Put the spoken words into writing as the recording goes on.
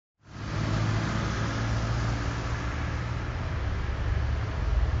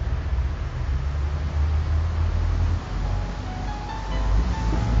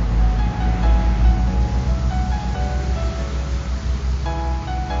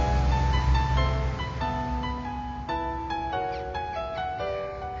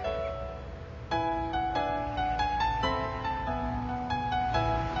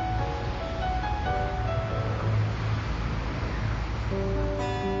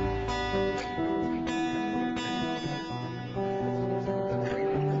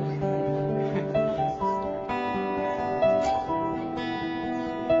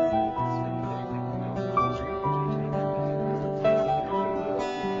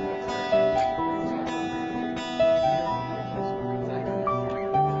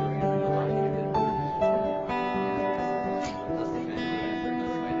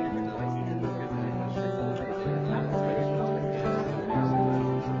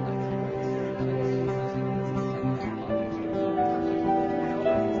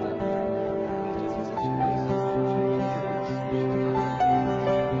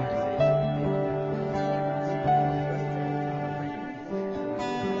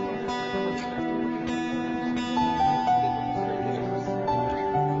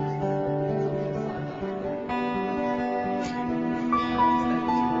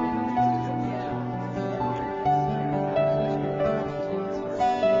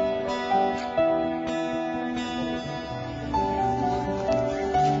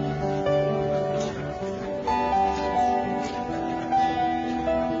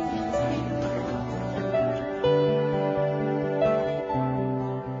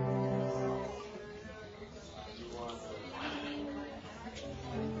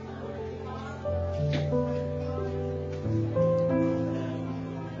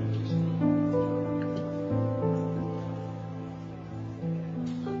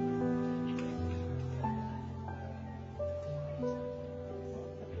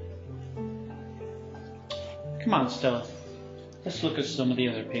Come on, Stella. Let's look at some of the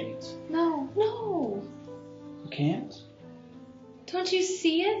other paintings. No, no. You can't? Don't you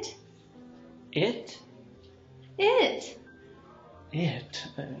see it? It? It. It?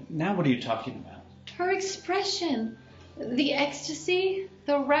 Now what are you talking about? Her expression. The ecstasy,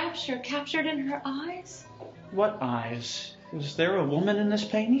 the rapture captured in her eyes. What eyes? Is there a woman in this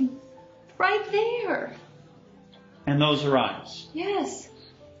painting? Right there. And those are eyes? Yes.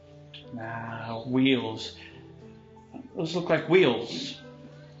 Nah, wheels. Those look like wheels.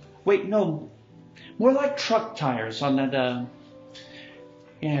 Wait, no. More like truck tires on that,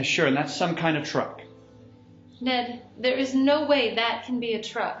 Yeah, sure, and that's some kind of truck. Ned, there is no way that can be a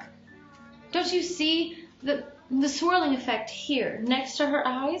truck. Don't you see the swirling effect here, next to her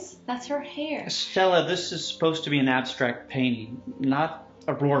eyes? That's her hair. Stella, this is supposed to be an abstract painting, not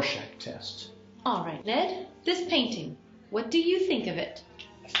a Rorschach test. All right, Ned, this painting, what do you think of it?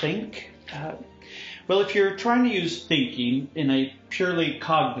 Think? Well, if you're trying to use thinking in a purely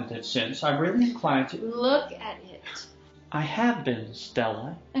cognitive sense, I'm really inclined to... Look at it. I have been,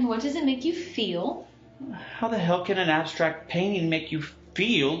 Stella. And what does it make you feel? How the hell can an abstract painting make you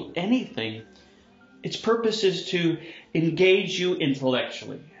feel anything? Its purpose is to engage you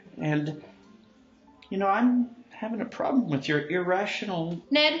intellectually. And, you know, I'm having a problem with your irrational...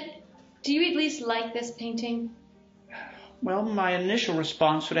 Ned, do you at least like this painting? Well, my initial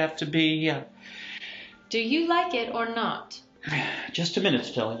response would have to be... Do you like it or not? Just a minute,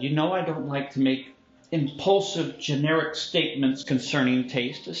 Stella. You know I don't like to make impulsive, generic statements concerning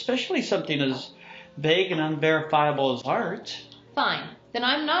taste, especially something as vague and unverifiable as art. Fine. Then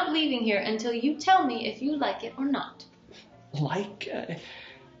I'm not leaving here until you tell me if you like it or not. Like?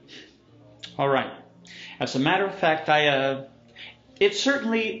 All right. As a matter of fact, it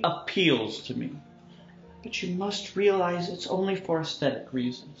certainly appeals to me. But you must realize it's only for aesthetic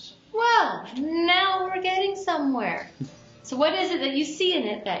reasons. Well, now we're getting somewhere. So what is it that you see in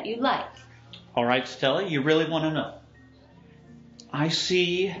it that you like? All right, Stella, you really want to know. I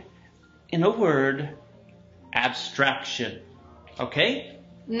see, in a word, abstraction. Okay?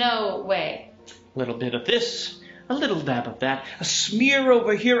 No way. A little bit of this, a little dab of that, a smear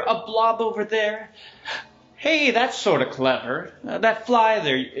over here, a blob over there. Hey, that's sort of clever. That fly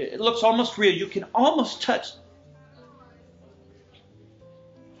there, it looks almost real. You can almost touch...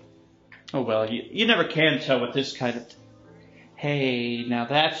 Oh, well, you never can tell with this kind of... Hey, now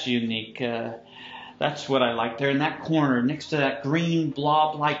that's unique. That's what I like there in that corner, next to that green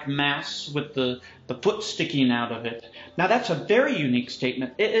blob-like mass with the foot sticking out of it. Now, that's a very unique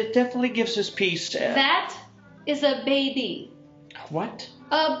statement. It definitely gives this piece... That is a baby. What?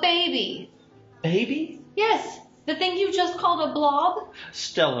 A baby. Baby? Yes, the thing you just called a blob.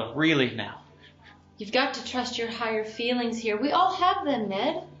 Stella, really now? You've got to trust your higher feelings here. We all have them,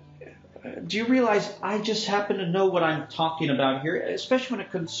 Ned. Do you realize I just happen to know what I'm talking about here, especially when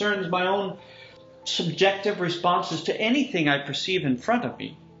it concerns my own subjective responses to anything I perceive in front of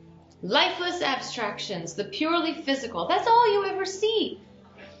me? Lifeless abstractions, the purely physical. That's all you ever see.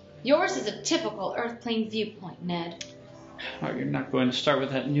 Yours is a typical Earth plane viewpoint, Ned. Oh, you're not going to start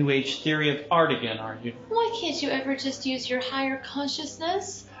with that New Age theory of art again, are you? Why can't you ever just use your higher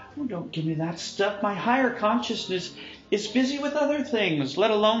consciousness? Oh, don't give me that stuff. My higher consciousness is busy with other things,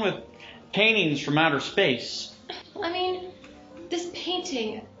 let alone with paintings from outer space. I mean, this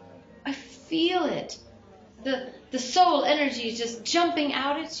painting, I feel it. The soul energy is just jumping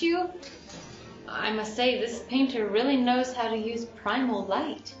out at you. I must say, this painter really knows how to use primal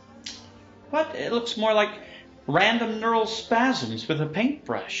light. What? It looks more like random neural spasms with a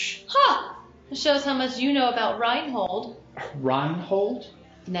paintbrush. Ha! It shows how much you know about Reinhold. Reinhold?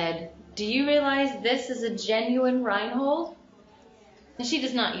 Ned, do you realize this is a genuine Reinhold? And she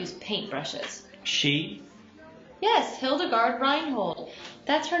does not use paintbrushes. She? Yes, Hildegard Reinhold.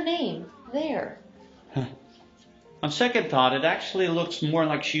 That's her name. There. Huh. On second thought, it actually looks more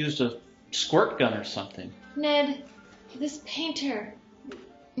like she used a squirt gun or something. Ned, this painter,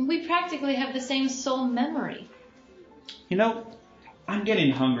 we practically have the same soul memory. You know, I'm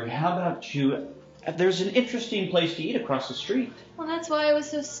getting hungry. How about you? There's an interesting place to eat across the street. Well, that's why I was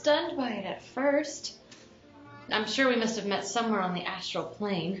so stunned by it at first. I'm sure we must have met somewhere on the astral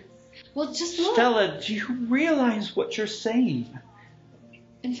plane. Well, just look. Stella, do you realize what you're saying?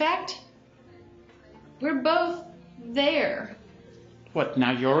 In fact, we're both there. What,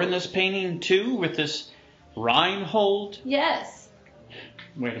 now you're in this painting too, with this Reinhold? Yes.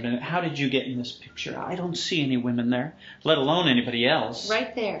 Wait a minute, how did you get in this picture? I don't see any women there, let alone anybody else.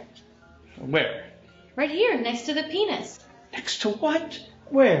 Right there. Where? Right here, next to the penis. Next to what?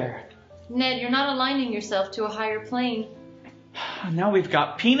 Where? Ned, you're not aligning yourself to a higher plane. Now we've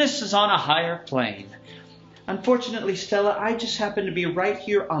got penises on a higher plane. Unfortunately, Stella, I just happen to be right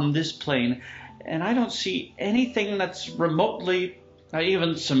here on this plane, and I don't see anything that's remotely,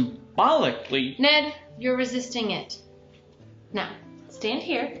 even symbolically... Ned, you're resisting it. Now, stand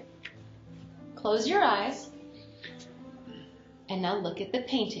here, close your eyes, and now look at the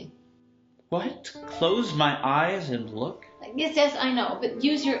painting. What? Close my eyes and look? Yes, I know, but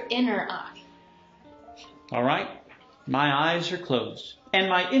use your inner eye. All right. My eyes are closed, and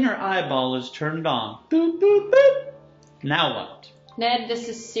my inner eyeball is turned on. Boop, boop, boop. Now what? Ned, this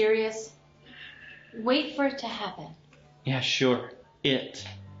is serious. Wait for it to happen. Yeah, sure. It.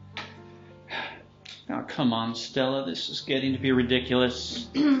 Now, come on, Stella. This is getting to be ridiculous.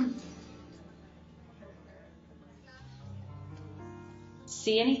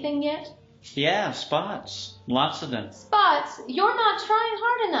 See anything yet? Yeah, spots. Lots of them. Spots? You're not trying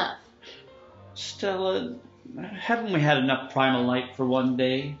hard enough. Stella, haven't we had enough primal light for one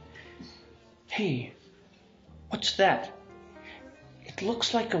day? Hey, what's that? It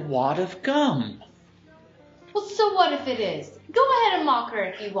looks like a wad of gum. Well, so what if it is? Go ahead and mock her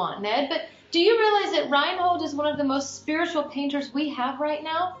if you want, Ned, but do you realize that Reinhold is one of the most spiritual painters we have right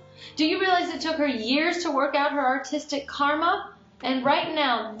now? Do you realize it took her years to work out her artistic karma? And right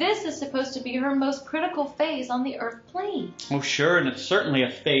now, this is supposed to be her most critical phase on the Earth plane. Oh, sure, and it's certainly a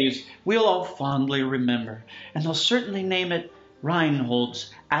phase we'll all fondly remember. And they'll certainly name it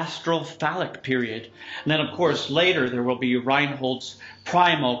Reinhold's astral phallic period. And then, of course, later there will be Reinhold's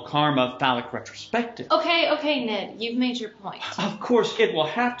primal karma phallic retrospective. Okay, Ned, you've made your point. Of course, it will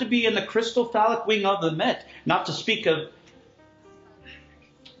have to be in the crystal phallic wing of the Met, not to speak of...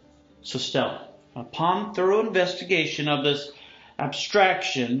 So, Stella, upon thorough investigation of this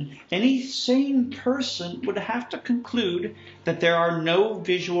abstraction, any sane person would have to conclude that there are no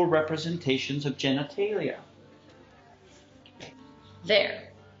visual representations of genitalia. There.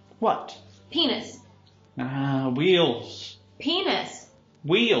 What? Penis. Wheels. Penis.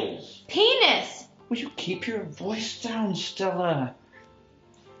 Wheels. Penis. Will you keep your voice down, Stella?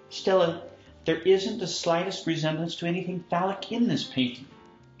 Stella, there isn't the slightest resemblance to anything phallic in this painting.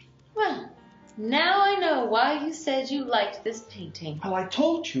 Well, now I know why you said you liked this painting. Well, I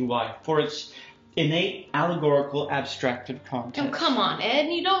told you why. For its innate allegorical abstractive content. Oh, come on, Ed.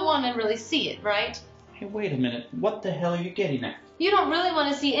 You don't want to really see it, right? Hey, wait a minute. What the hell are you getting at? You don't really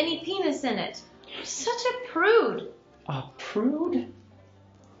want to see any penis in it. You're such a prude. A prude?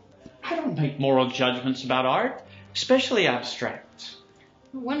 I don't make moral judgments about art, especially abstract.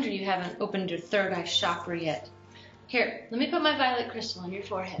 No wonder you haven't opened your third eye chakra yet. Here, let me put my violet crystal on your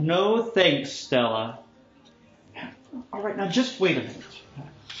forehead. No thanks, Stella. All right, now just wait a minute.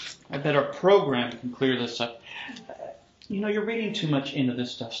 I bet our program can clear this up. You're reading too much into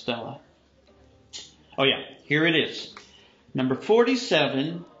this stuff, Stella. Oh yeah, here it is. Number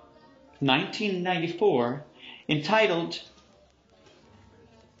 47, 1994, entitled...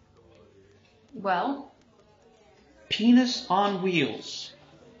 Well? Penis on Wheels.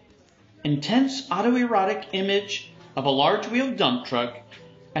 Intense autoerotic image of a large-wheeled dump truck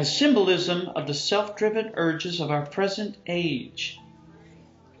as symbolism of the self-driven urges of our present age.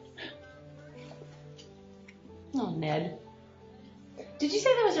 Oh, Ned. Did you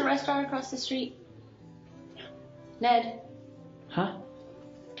say there was a restaurant across the street? Ned? Huh?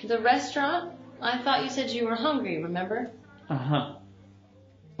 The restaurant? I thought you said you were hungry, remember? Uh-huh.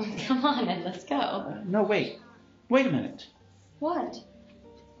 Come on, Ned, let's go. No, wait. Wait a minute. What?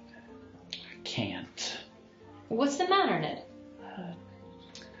 I can't. What's the matter, Ned?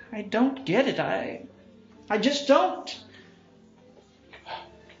 I don't get it. I just don't.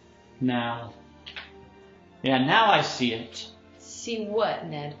 Now. Yeah, now I see it. See what,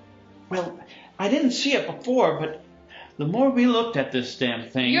 Ned? Well, I didn't see it before, but the more we looked at this damn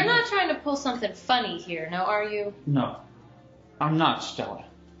thing... You're not trying to pull something funny here, now are you? No, I'm not, Stella.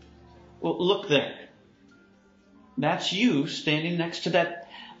 Well, look there. That's you standing next to that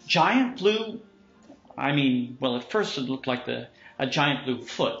giant blue... well, at first it looked like a giant blue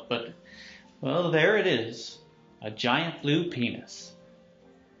foot, but, well, there it is. A giant blue penis.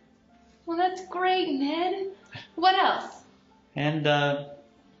 Well, that's great, Ned. What else? And,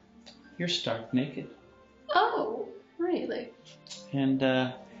 you're stark naked. Oh, really? And,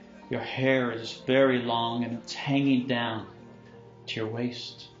 your hair is very long and it's hanging down to your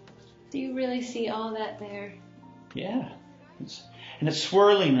waist. Do you really see all that there? Yeah. And it's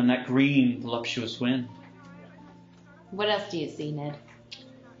swirling in that green, voluptuous wind. What else do you see, Ned?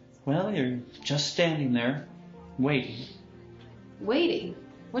 Well, you're just standing there, waiting. Waiting?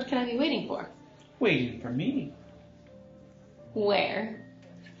 What could I be waiting for? Waiting for me. Where?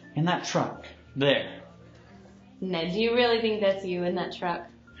 In that truck. There. Ned, do you really think that's you in that truck?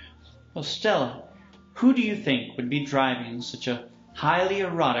 Well, Stella, Who do you think would be driving such a highly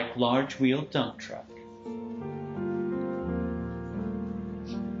erotic large-wheel dump truck?